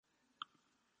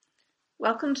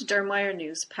Welcome to DermWire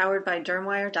News, powered by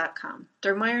DermWire.com.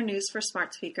 DermWire News for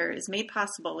Smart Speaker is made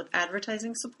possible with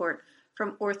advertising support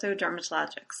from Ortho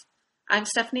Dermatologics. I'm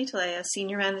Stephanie Talea,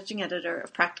 Senior Managing Editor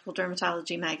of Practical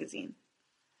Dermatology magazine.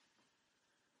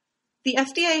 The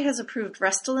FDA has approved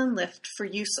Restylane Lyft for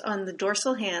use on the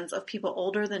dorsal hands of people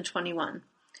older than 21,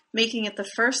 making it the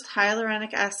first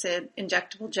hyaluronic acid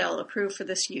injectable gel approved for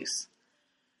this use.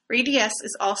 Radiesse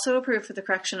is also approved for the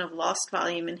correction of lost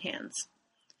volume in hands.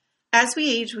 As we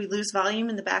age, we lose volume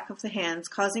in the back of the hands,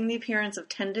 causing the appearance of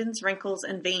tendons, wrinkles,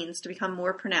 and veins to become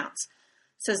more pronounced,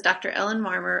 says Dr. Ellen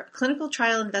Marmer, clinical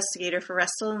trial investigator for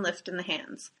Restylane Lyft in the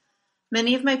hands.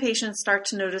 Many of my patients start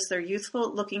to notice their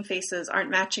youthful-looking faces aren't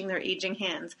matching their aging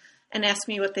hands and ask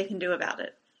me what they can do about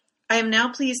it. I am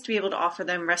now pleased to be able to offer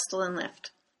them Restylane Lyft.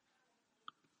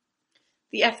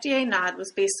 The FDA nod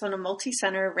was based on a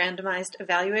multi-center, randomized,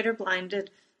 evaluator-blinded,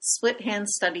 split-hand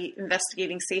study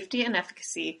investigating safety and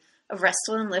efficacy of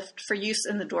Restylane Lyft for use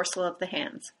in the dorsal of the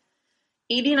hands.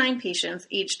 89 patients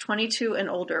aged 22 and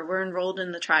older were enrolled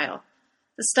in the trial.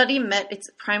 The study met its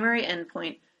primary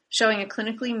endpoint, showing a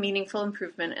clinically meaningful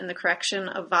improvement in the correction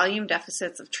of volume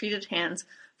deficits of treated hands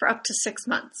for up to 6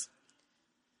 months.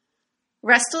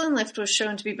 Restylane Lyft was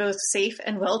shown to be both safe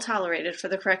and well tolerated for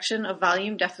the correction of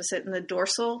volume deficit in the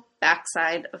dorsal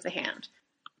backside of the hand.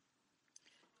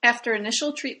 After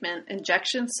initial treatment,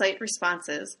 injection site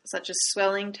responses, such as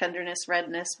swelling, tenderness,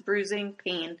 redness, bruising,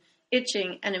 pain,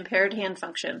 itching, and impaired hand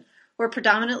function, were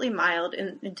predominantly mild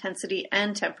in intensity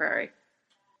and temporary.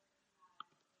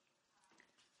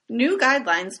 New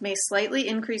guidelines may slightly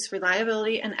increase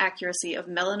reliability and accuracy of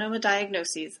melanoma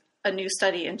diagnoses, a new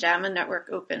study in JAMA Network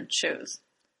Open shows.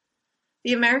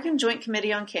 The American Joint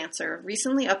Committee on Cancer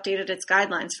recently updated its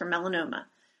guidelines for melanoma,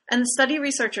 and the study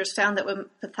researchers found that when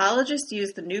pathologists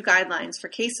used the new guidelines for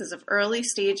cases of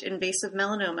early-stage invasive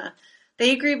melanoma,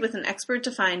 they agreed with an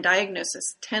expert-defined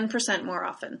diagnosis 10% more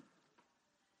often.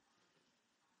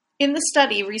 In the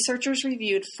study, researchers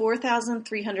reviewed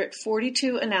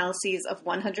 4,342 analyses of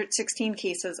 116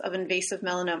 cases of invasive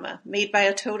melanoma, made by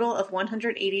a total of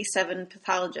 187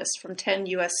 pathologists from 10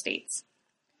 U.S. states.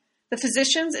 The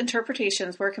physicians'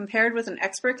 interpretations were compared with an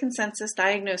expert consensus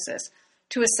diagnosis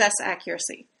to assess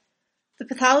accuracy. The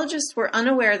pathologists were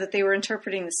unaware that they were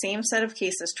interpreting the same set of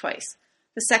cases twice.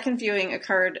 The second viewing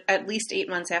occurred at least 8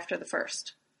 months after the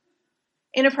first.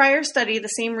 In a prior study, the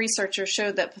same researchers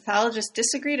showed that pathologists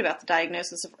disagreed about the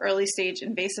diagnosis of early-stage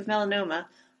invasive melanoma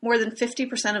more than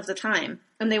 50% of the time,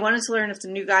 and they wanted to learn if the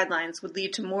new guidelines would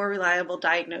lead to more reliable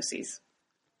diagnoses.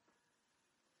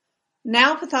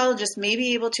 Now pathologists may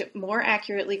be able to more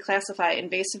accurately classify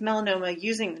invasive melanoma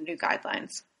using the new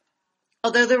guidelines.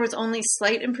 Although there was only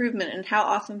slight improvement in how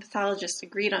often pathologists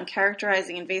agreed on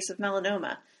characterizing invasive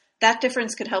melanoma, that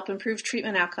difference could help improve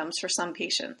treatment outcomes for some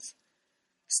patients.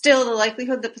 Still, the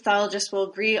likelihood that pathologists will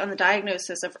agree on the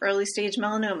diagnosis of early-stage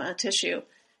melanoma tissue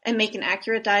and make an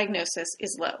accurate diagnosis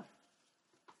is low.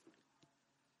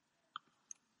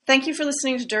 Thank you for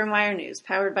listening to DermWire News,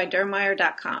 powered by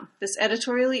DermWire.com. This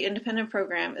editorially independent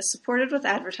program is supported with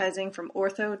advertising from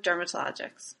Ortho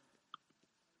Dermatologics.